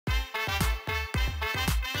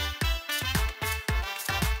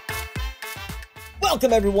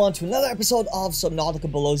Welcome everyone to another episode of Subnautica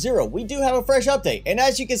Below Zero. We do have a fresh update, and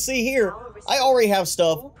as you can see here, I already have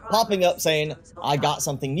stuff popping up saying I got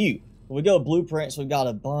something new. When we go to blueprints, we've got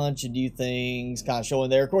a bunch of new things kind of showing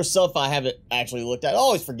there. Of course, stuff I haven't actually looked at. I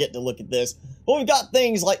always forget to look at this. But we've got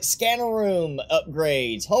things like scanner room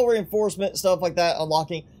upgrades, hull reinforcement, stuff like that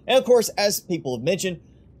unlocking. And of course, as people have mentioned,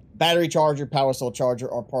 battery charger, power cell charger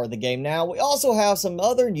are part of the game now. We also have some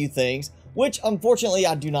other new things, which unfortunately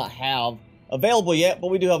I do not have available yet, but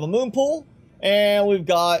we do have a moon pool, and we've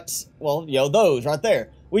got, well, you know, those right there.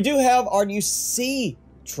 We do have our new sea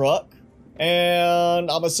truck,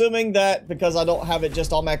 and I'm assuming that because I don't have it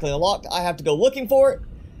just automatically unlocked, I have to go looking for it.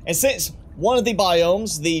 And since one of the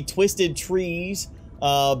biomes, the Twisted Trees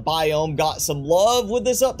biome, got some love with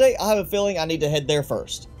this update, I have a feeling I need to head there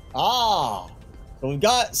first. So we've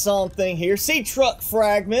got something here. Sea truck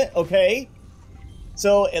fragment, okay.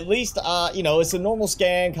 So at least, you know, it's a normal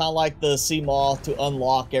scan, kind of like the sea moth, to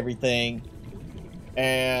unlock everything.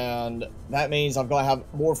 And that means I'm going to have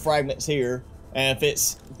more fragments here. And if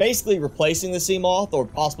it's basically replacing the sea moth, or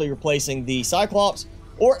possibly replacing the Cyclops,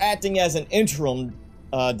 or acting as an interim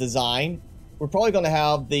design, we're probably going to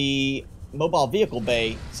have the mobile vehicle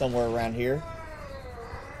bay somewhere around here.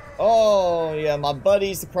 Oh, yeah, my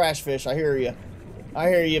buddy's the crash fish. I hear you. I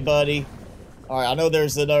hear you, buddy. Alright, I know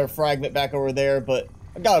there's another fragment back over there, but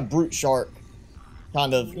I got a brute shark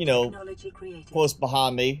kind of, you know, close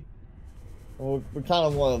behind me. We kind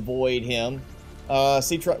of want to avoid him.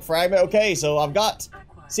 Sea truck fragment. Okay, so I've got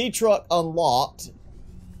sea truck unlocked.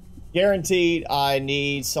 Guaranteed I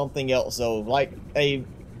need something else, though, like a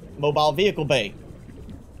mobile vehicle bay.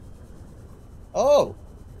 Oh,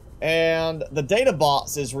 and the data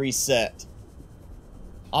box is reset.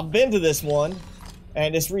 I've been to this one,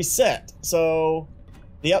 and it's reset. So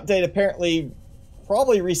the update apparently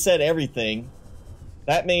probably reset everything.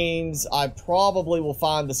 That means I probably will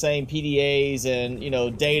find the same PDAs and, you know,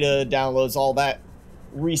 data, downloads, all that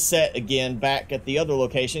reset again back at the other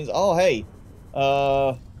locations. Oh, hey,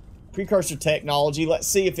 precursor technology. Let's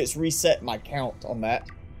see if it's reset my count on that.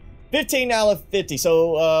 15 out of 50.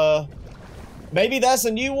 So, maybe that's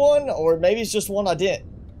a new one, or maybe it's just one I didn't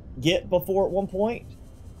get before at one point.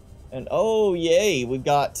 And oh, yay, we've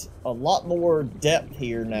got a lot more depth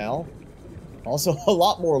here now. Also, a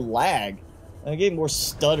lot more lag. I'm getting more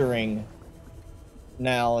stuttering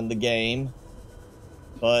now in the game.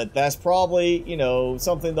 But that's probably, you know,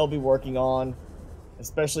 something they'll be working on,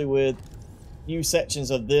 especially with new sections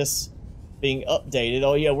of this being updated.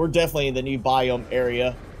 Oh, yeah, we're definitely in the new biome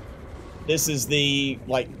area. This is the,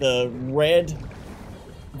 like, the red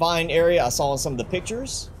vine area I saw in some of the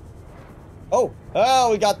pictures. Oh,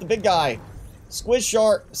 we got the big guy. Squid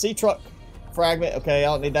shark, sea truck fragment. Okay, I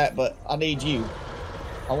don't need that, but I need you.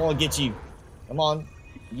 I want to get you. Come on.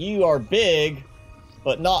 You are big,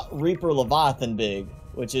 but not Reaper Leviathan big,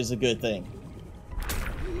 which is a good thing.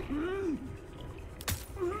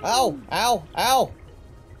 Ow, ow, ow.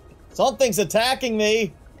 Something's attacking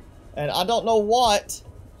me, and I don't know what.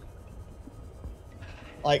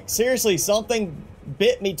 Like, seriously, something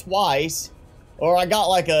bit me twice. Or I got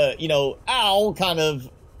like a, you know, ow kind of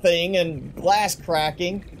thing and glass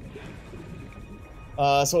cracking.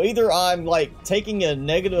 So either I'm like taking a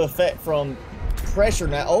negative effect from pressure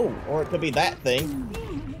now. Oh, or it could be that thing.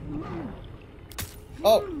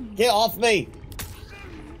 Oh, get off me.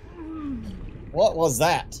 What was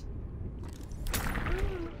that?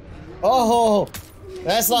 Oh,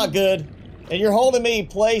 that's not good. And you're holding me in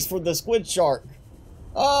place for the squid shark.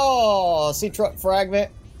 Oh, sea truck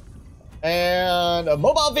fragment. And a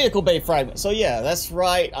mobile vehicle bay fragment. So yeah, that's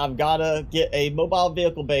right. I've got to get a mobile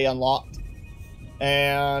vehicle bay unlocked.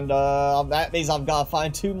 And that means I've got to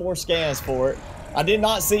find 2 more scans for it. I did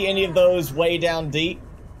not see any of those way down deep.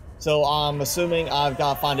 So I'm assuming I've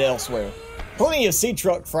got to find it elsewhere. Plenty of sea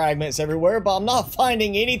truck fragments everywhere, but I'm not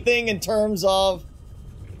finding anything in terms of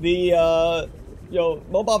the, you know,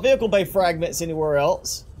 mobile vehicle bay fragments anywhere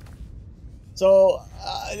else. So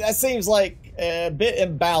that seems like a bit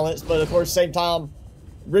imbalanced, but of course, same time,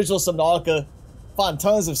 original Subnautica find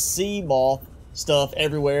tons of sea moth stuff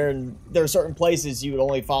everywhere, and there are certain places you would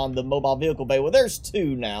only find the mobile vehicle bay. Well, there's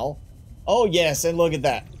 2 now. Oh yes, and look at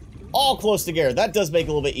that, all close together. That does make it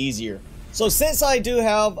a little bit easier. So since I do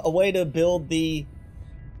have a way to build the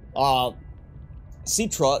sea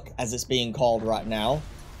truck, as it's being called right now,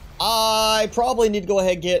 I probably need to go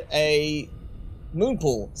ahead and get a moon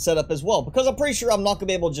pool set up as well, because I'm pretty sure I'm not gonna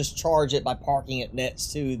be able to just charge it by parking it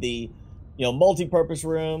next to the, you know, multi-purpose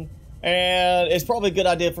room. And it's probably a good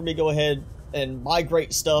idea for me to go ahead and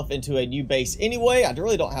migrate stuff into a new base anyway. I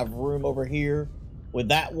really don't have room over here with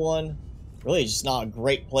that one. really just not a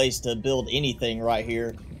great place to build anything right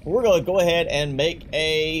here. But we're going to go ahead and make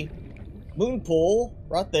a moon pool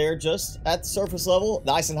right there, just at the surface level,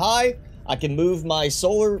 nice and high. I can move my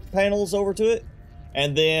solar panels over to it,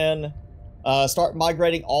 and then start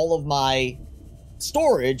migrating all of my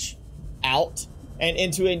storage out and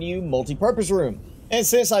into a new multi-purpose room. And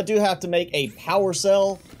since I do have to make a power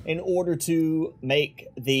cell in order to make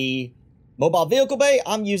the mobile vehicle bay,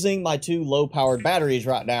 I'm using my 2 low-powered batteries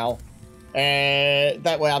right now. And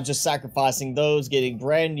that way I'm just sacrificing those, getting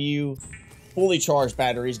brand new, fully charged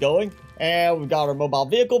batteries going. And we've got our mobile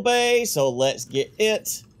vehicle bay, so let's get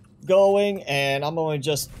it going. And I'm going to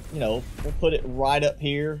just, you know, we'll put it right up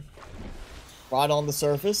here, right on the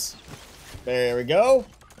surface. There we go.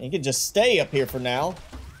 And you can just stay up here for now.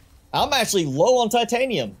 I'm actually low on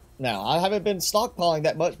titanium now. I haven't been stockpiling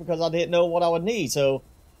that much because I didn't know what I would need. So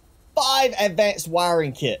 5 advanced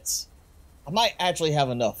wiring kits. I might actually have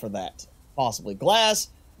enough for that. Possibly. Glass,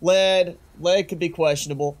 lead could be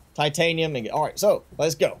questionable. Titanium, and all right, so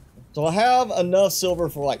let's go. So I have enough silver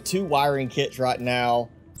for like 2 wiring kits right now.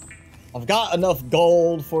 I've got enough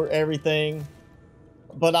gold for everything,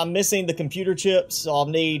 but I'm missing the computer chips, so I'll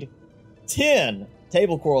need 10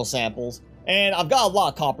 table coral samples. And I've got a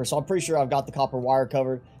lot of copper, so I'm pretty sure I've got the copper wire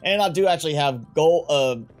covered. And I do actually have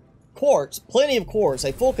gold, quartz, plenty of quartz,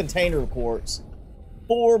 a full container of quartz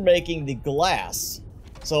for making the glass.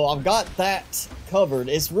 So I've got that covered.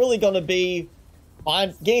 It's really going to be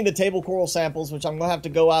getting the table coral samples, which I'm going to have to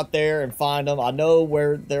go out there and find them. I know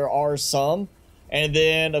where there are some. And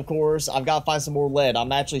then, of course, I've got to find some more lead.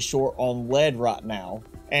 I'm actually short on lead right now.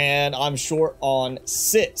 And I'm short on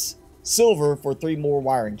 6 silver for 3 more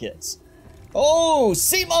wiring kits. Oh,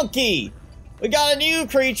 sea monkey! We got a new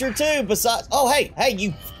creature, too, besides... Oh, hey,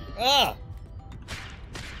 you...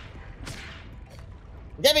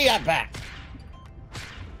 Give me that back!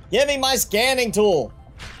 Give me my scanning tool!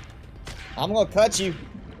 I'm gonna cut you.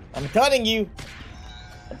 I'm cutting you.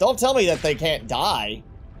 But don't tell me that they can't die.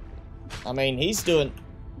 I mean,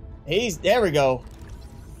 there we go.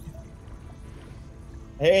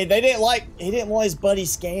 Hey, he didn't want his buddy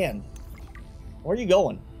scanned. Where are you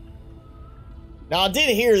going? Now, I did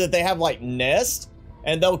hear that they have, like, nests,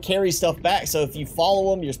 and they'll carry stuff back, so if you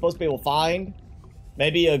follow them, you're supposed to be able to find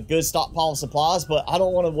maybe a good stockpile of supplies, but I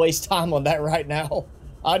don't want to waste time on that right now.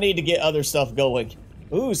 I need to get other stuff going.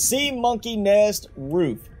 Ooh, sea monkey nest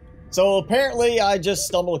roof. So apparently I just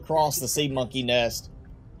stumbled across the sea monkey nest.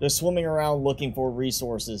 They're swimming around looking for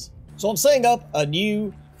resources. So I'm setting up a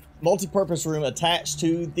new multi-purpose room attached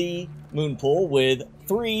to the moon pool with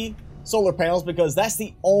 3 solar panels because that's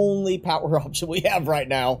the only power option we have right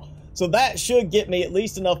now. So that should get me at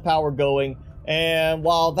least enough power going. And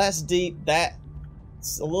while that's deep,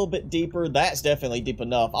 that's a little bit deeper. That's definitely deep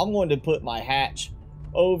enough. I'm going to put my hatch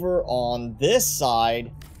over on this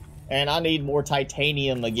side, and I need more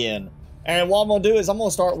titanium again. And what I'm gonna do is I'm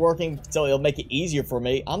gonna start working so it'll make it easier for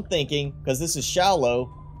me. I'm thinking, because this is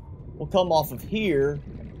shallow, we'll come off of here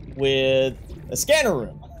with a scanner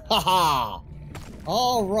room. Haha!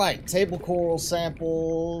 All right, table coral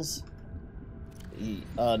samples.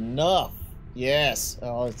 Enough. Yes.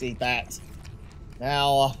 Oh, let's eat that.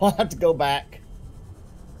 Now I'll have to go back.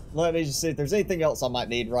 Let me just see if there's anything else I might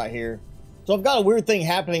need right here. So I've got a weird thing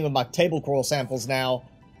happening with my table coral samples now.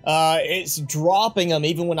 It's dropping them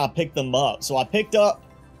even when I pick them up. So I picked up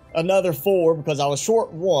another 4 because I was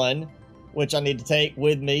short 1, which I need to take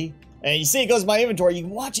with me. And you see it goes in my inventory. You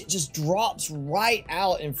can watch it just drops right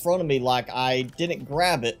out in front of me like I didn't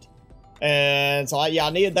grab it. And so I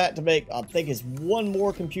needed that to make, I think it's 1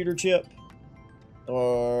 more computer chip.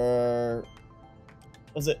 Or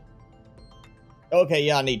was it? Okay,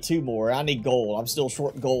 yeah, I need 2 more. I need gold. I'm still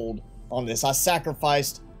short gold on this. I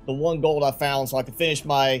sacrificed the 1 gold I found so I could finish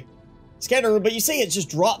my scanner room. But you see it just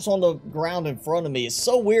drops on the ground in front of me. It's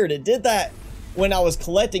so weird. It did that when I was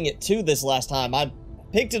collecting it too this last time. I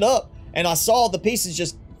picked it up and I saw the pieces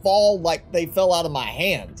just fall like they fell out of my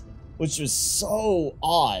hand, which was so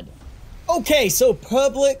odd. Okay, so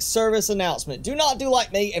public service announcement. Do not do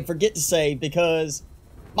like me and forget to save because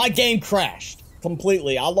my game crashed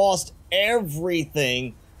completely. I lost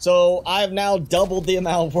everything. So I have now doubled the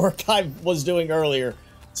amount of work I was doing earlier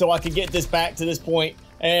so I could get this back to this point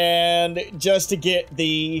and just to get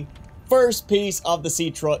the first piece of the sea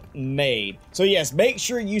truck made. So yes, make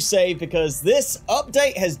sure you save because this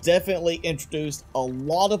update has definitely introduced a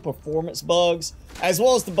lot of performance bugs as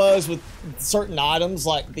well as the bugs with certain items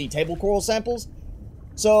like the table coral samples.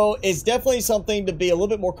 So it's definitely something to be a little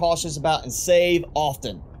bit more cautious about and save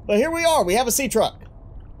often. But here we are, we have a sea truck.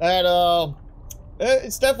 And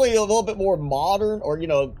it's definitely a little bit more modern or, you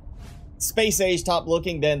know, space age type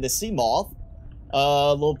looking than the sea moth.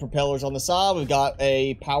 little propellers on the side. We've got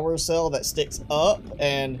a power cell that sticks up,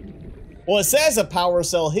 and well, it says a power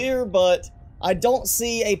cell here, but I don't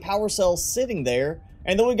see a power cell sitting there.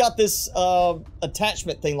 And then we got this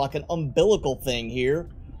attachment thing, like an umbilical thing here,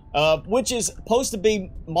 which is supposed to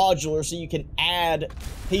be modular, so you can add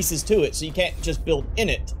pieces to it, so you can't just build in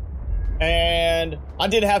it. And I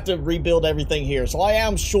did have to rebuild everything here, so I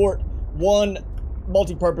am short one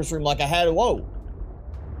multi-purpose room like I had. Whoa.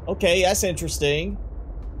 Okay, that's interesting.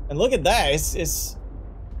 And look at that.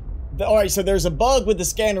 Alright, so there's a bug with the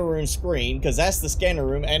scanner room screen, because that's the scanner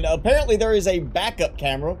room, and apparently there is a backup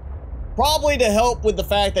camera, probably to help with the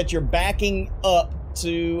fact that you're backing up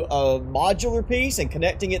to a modular piece and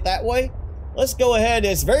connecting it that way. Let's go ahead.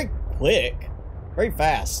 It's very quick, very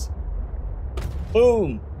fast.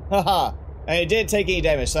 Boom. Haha. And it didn't take any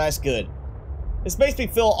damage, so that's good. This makes me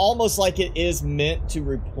feel almost like it is meant to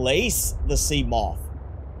replace the sea moth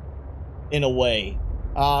in a way.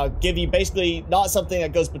 Give you basically not something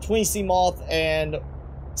that goes between sea moth and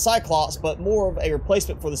Cyclops, but more of a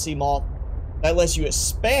replacement for the sea moth that lets you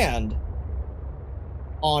expand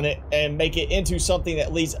on it and make it into something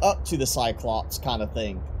that leads up to the Cyclops kind of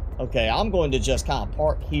thing. Okay, I'm going to just kind of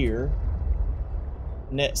park here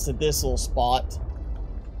next to this little spot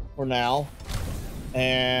for now,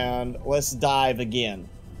 and let's dive again.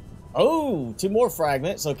 Oh, 2 more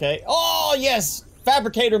fragments. Okay. Oh yes,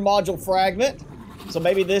 fabricator module fragment. So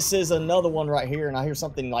maybe this is another one right here, and I hear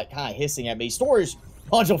something like kind of hissing at me. Storage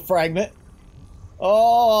module fragment.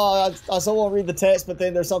 Oh, I still want to read the text, but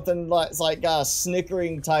then there's something like, it's like a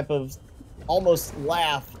snickering type of almost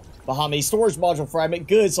laugh behind me. Storage module fragment.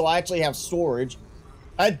 Good, so I actually have storage.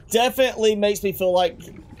 That definitely makes me feel like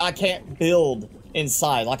I can't build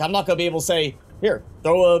inside. Like, I'm not going to be able to say, here,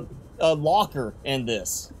 throw a locker in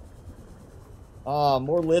this.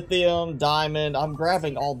 More lithium, diamond. I'm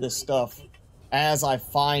grabbing all this stuff as I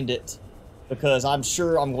find it, because I'm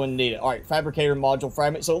sure I'm going to need it. Alright, fabricator module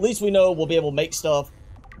fragment. So at least we know we'll be able to make stuff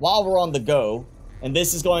while we're on the go. And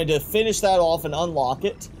this is going to finish that off and unlock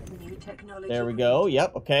it. There we go.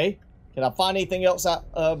 Yep, okay. Can I find anything else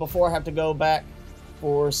out before I have to go back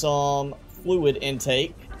for some fluid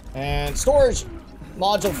intake? And storage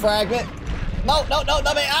module fragment. No, no, no,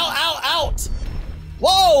 no, out.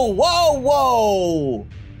 Whoa, whoa, whoa.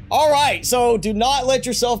 Alright, so do not let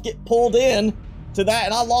yourself get pulled in to that.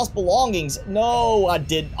 And I lost belongings. No, I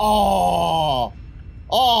didn't. Oh,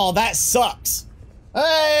 that sucks.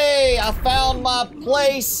 Hey, I found my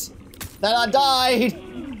place that I died.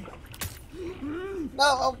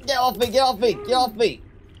 No, get off me, get off me, get off me.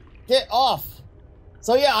 Get off.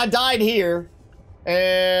 So yeah, I died here.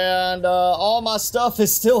 And all my stuff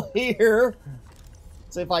is still here.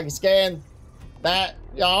 See if I can scan that.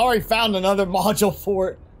 I already found another module for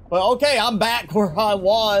it. But okay, I'm back where I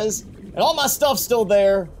was. And all my stuff's still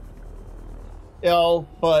there. You know,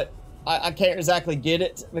 but I can't exactly get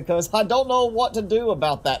it because I don't know what to do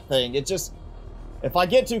about that thing. It just, if I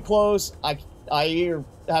get too close, I either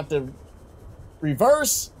have to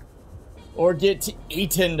reverse or get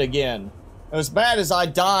eaten again. As bad as I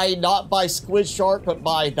died, not by squid shark, but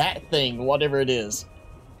by that thing, whatever it is.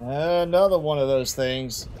 Another one of those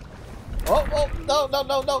things. Oh, no, no,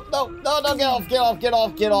 no, no, no, no, no, get off, get off, get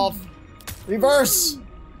off, get off. Reverse.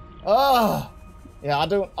 Yeah,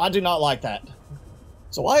 I do not like that.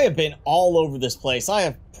 So I have been all over this place. I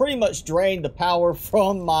have pretty much drained the power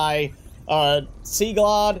from my Sea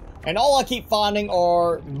Glide, and all I keep finding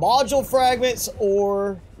are module fragments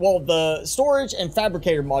or, well, the storage and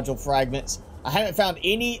fabricator module fragments. I haven't found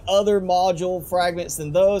any other module fragments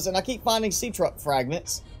than those, and I keep finding sea truck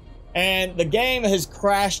fragments. And the game has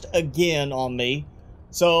crashed again on me.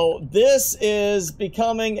 So this is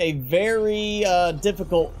becoming a very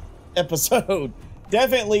difficult episode.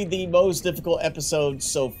 Definitely the most difficult episode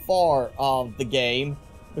so far of the game,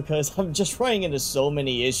 because I'm just running into so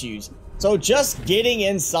many issues. So just getting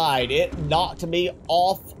inside, it knocked me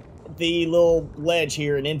off the little ledge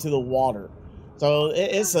here and into the water. So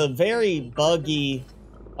it's a very buggy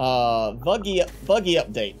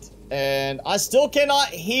update. And I still cannot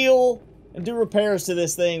heal and do repairs to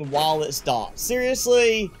this thing while it stops.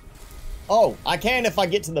 Seriously? Oh, I can if I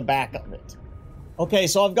get to the back of it. Okay,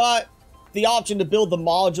 so I've got the option to build the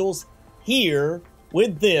modules here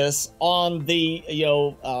with this on the,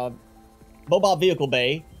 mobile vehicle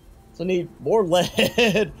bay. So I need more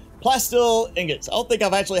lead. Plasteel ingots. I don't think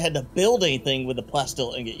I've actually had to build anything with the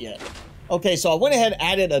plasteel ingot yet. Okay, so I went ahead and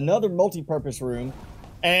added another multi-purpose room.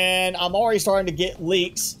 And I'm already starting to get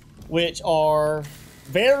leaks, which are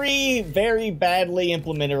very, very badly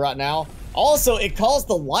implemented right now. Also, it caused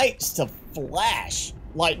the lights to flash.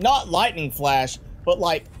 Like, not lightning flash, but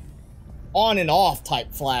like on and off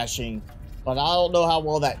type flashing, but I don't know how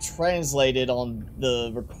well that translated on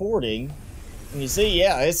the recording. And you see,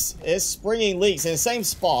 yeah, it's springing leaks in the same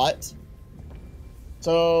spot.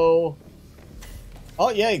 So, oh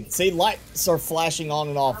yeah, see, lights are flashing on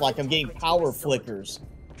and off like I'm getting power flickers,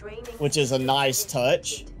 which is a nice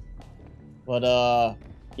touch. But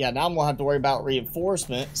yeah, now I'm gonna have to worry about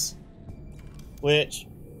reinforcements, which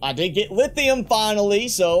I did get lithium finally,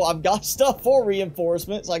 so I've got stuff for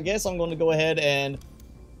reinforcements. I guess I'm gonna go ahead and,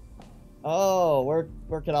 oh,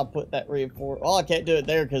 where can I put that reinforce? Oh, I can't do it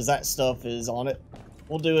there because that stuff is on it.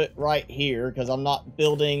 We'll do it right here because I'm not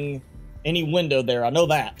building any window there. I know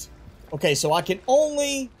that. Okay, so I can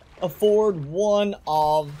only afford one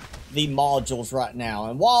of the modules right now.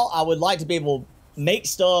 And while I would like to be able to make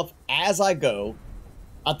stuff as I go,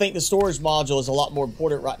 I think the storage module is a lot more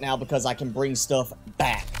important right now because I can bring stuff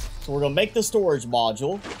back. So we're going to make the storage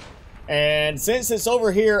module. And since it's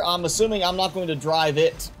over here, I'm assuming I'm not going to drive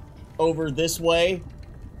it over this way.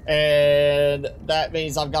 And that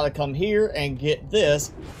means I've got to come here and get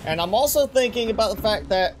this. And I'm also thinking about the fact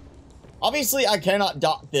that obviously I cannot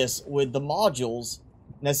dock this with the modules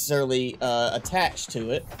necessarily attached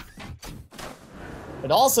to it.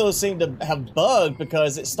 It also seemed to have bugged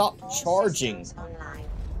because it stopped charging.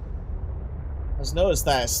 I just noticed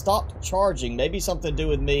that it stopped charging. Maybe something to do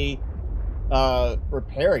with me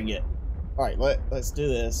repairing it. Alright, let's do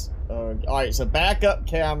this. Alright, so backup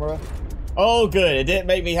camera. Oh, good. It didn't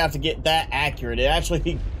make me have to get that accurate. It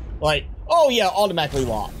actually, like, oh yeah, automatically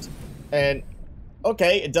locked. And,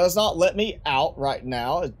 okay, it does not let me out right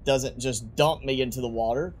now. It doesn't just dump me into the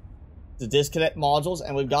water. To disconnect modules,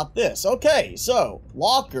 and we've got this. Okay, so,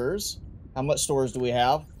 lockers. How much storage do we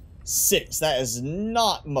have? 6. That is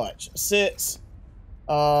not much. 6.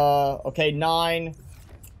 Okay, 9.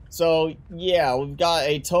 So, yeah, we've got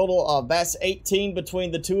a total of, that's 18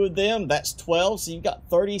 between the two of them. That's 12. So, you've got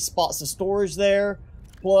 30 spots of storage there,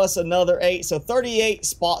 plus another 8. So, 38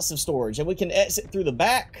 spots of storage. And we can exit through the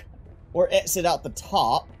back or exit out the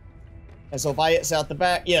top. And so, if I exit out the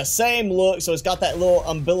back, yeah, same look. So, it's got that little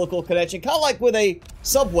umbilical connection, kind of like with a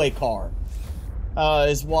subway car,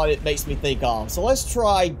 is what it makes me think of. So, let's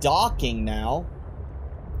try docking now.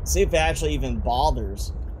 See if it actually even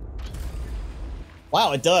bothers.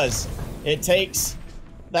 Wow, it does. It takes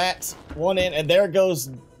that one in, and there it goes,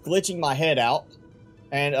 glitching my head out.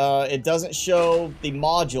 And it doesn't show the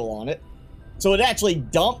module on it. So it actually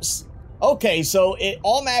dumps. Okay, so it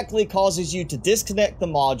automatically causes you to disconnect the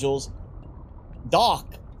modules,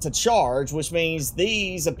 dock to charge, which means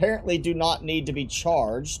these apparently do not need to be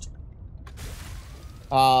charged.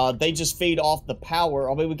 They just feed off the power.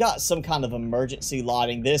 I mean, we got some kind of emergency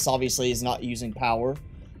lighting. This obviously is not using power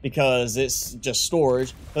because it's just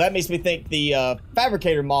storage. But that makes me think the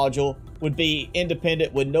fabricator module would be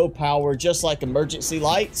independent with no power, just like emergency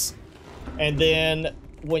lights. And then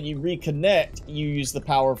when you reconnect, you use the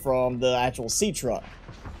power from the actual sea truck.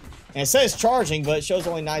 And it says charging, but it shows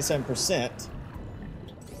only 97%.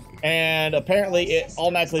 And apparently it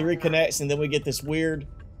automatically reconnects, and then we get this weird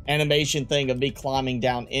animation thing of me climbing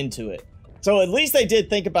down into it. So at least they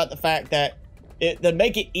did think about the fact that to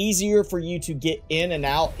make it easier for you to get in and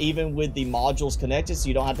out, even with the modules connected, so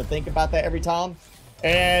you don't have to think about that every time.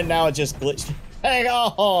 And now it just glitched. Hang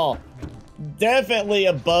on! Definitely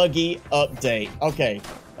a buggy update. Okay,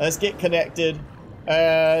 let's get connected.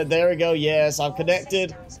 There we go. Yes, I'm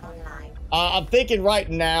connected. I'm thinking right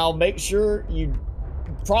now, make sure you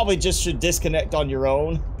probably just should disconnect on your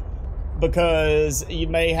own, because you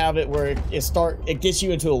may have it where it gets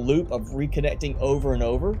you into a loop of reconnecting over and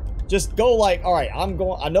over. Just go like, all right,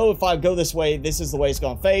 I know if I go this way, this is the way it's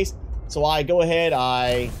gonna face. So I go ahead,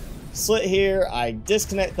 I slit here, I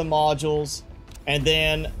disconnect the modules, and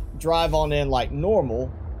then drive on in like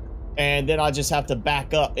normal, and then I just have to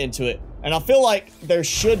back up into it. And I feel like there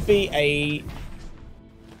should be a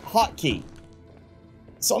hotkey,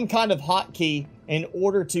 some kind of hotkey, in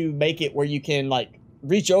order to make it where you can like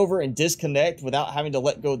reach over and disconnect without having to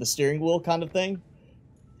let go of the steering wheel, kind of thing,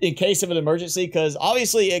 in case of an emergency. Because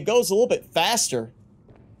obviously it goes a little bit faster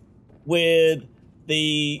with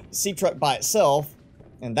the sea truck by itself,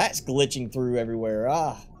 and that's glitching through everywhere.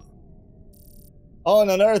 Oh,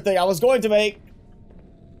 and another thing I was going to make,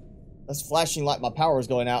 that's flashing like my power is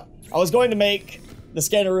going out. I was going to make the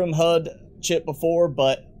scanner room HUD chip before,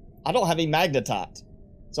 but I don't have any magnetite,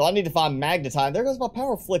 so I need to find magnetite. There goes my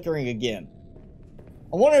power flickering again.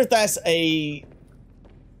 I wonder if that's an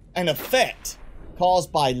effect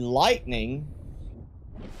caused by lightning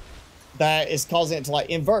that is causing it to like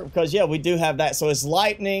invert, because yeah, we do have that. So it's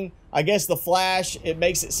lightning. I guess the flash, it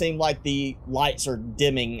makes it seem like the lights are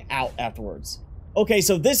dimming out afterwards. Okay,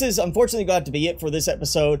 so this is unfortunately going to have to be it for this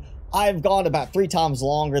episode. I've gone about 3 times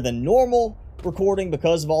longer than normal recording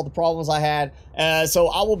because of all the problems I had. So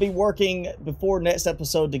I will be working before next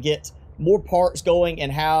episode to get more parts going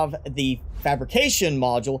and have the fabrication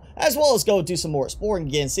module, as well as go do some more exploring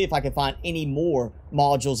again, see if I can find any more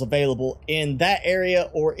modules available in that area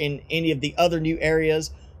or in any of the other new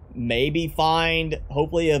areas. Maybe find,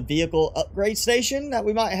 hopefully, a vehicle upgrade station that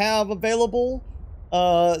we might have available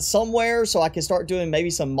somewhere, so I can start doing maybe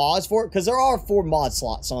some mods for it, because there are 4 mod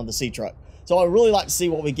slots on the sea truck. So I really like to see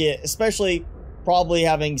what we get, especially probably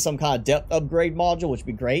having some kind of depth upgrade module, which would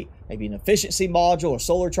be great. Maybe an efficiency module or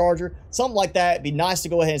solar charger, something like that. It'd be nice to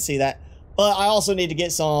go ahead and see that. But I also need to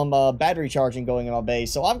get some battery charging going in my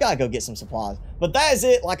base, so I've got to go get some supplies. But that is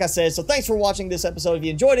it, like I said. So thanks for watching this episode. If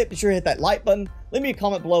you enjoyed it, be sure to hit that like button, leave me a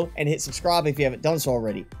comment below, and hit subscribe if you haven't done so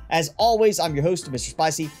already. As always, I'm your host, Mr.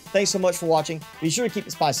 Spicy. Thanks so much for watching. Be sure to keep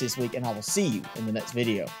it spicy this week, and I will see you in the next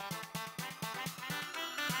video.